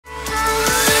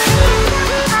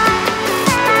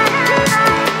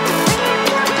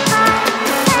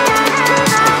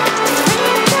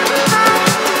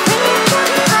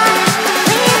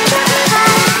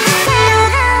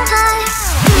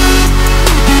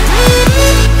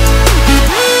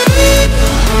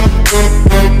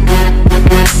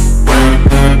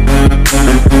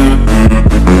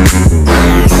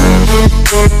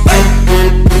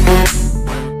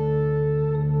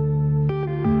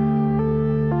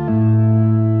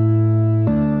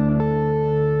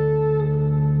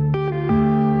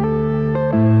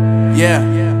Yeah.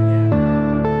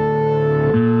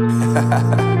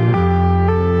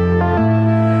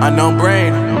 Unknown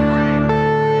Brain,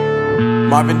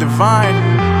 Marvin Divine.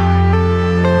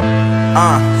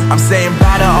 I'm saying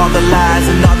bye to all the lies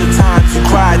and all the times you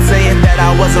cried, saying that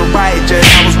I wasn't right, just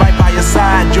I was right by your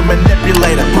side. You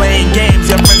manipulator, playing games,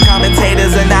 your friends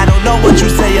commentators, and I don't know what you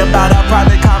say about our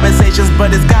private conversations,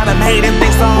 but it's got them hating.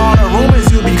 Thanks to all the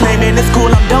rumors you be claiming. It's cool,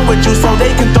 I'm done with you, so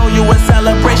they can throw you a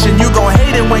celebration. You gon'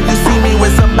 hate it when you see me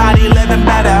with somebody living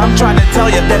better. I'm trying to tell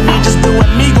you that me just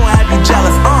doing me gon' have you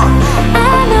jealous. I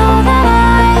know that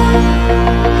I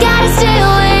gotta stay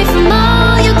away from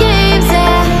all your games,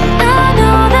 yeah. I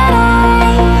know that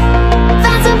I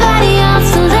found somebody else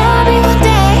to love me one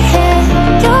day, yeah.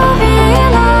 You'll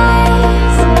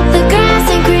realize the grass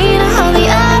ain't greener on the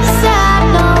other side,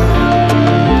 no.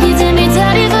 You did me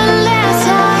dirty for the last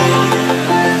time,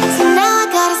 so now I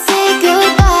gotta say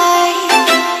goodbye.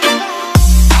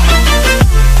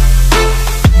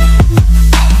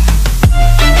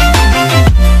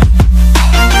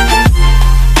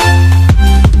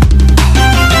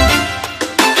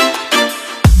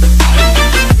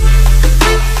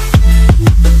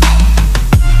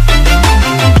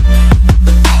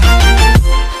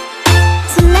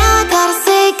 So now I gotta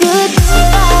say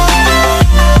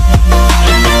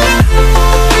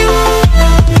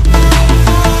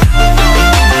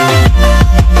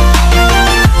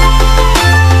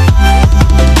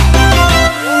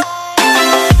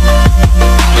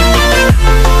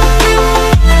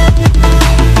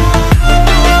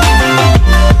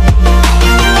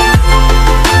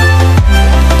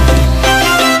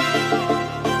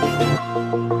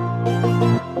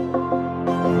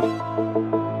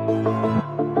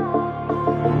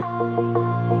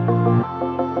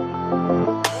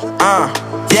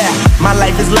Yeah, my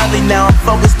life is lovely now, I'm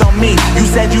focused on me. You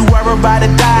said you were about to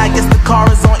die, I guess the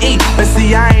car is on E. But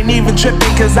see, I ain't even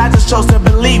tripping, cause I just chose to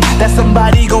believe that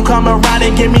somebody gon' come around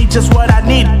and give me just what I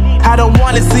need. I don't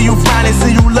wanna see you frowning,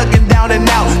 see you looking down and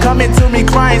out, coming to me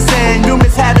crying, saying you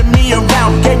miss having me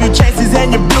around. Gave you chances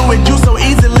and you blew it, you so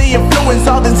easily influenced.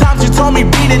 All the times you told me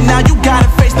beat it, now you gotta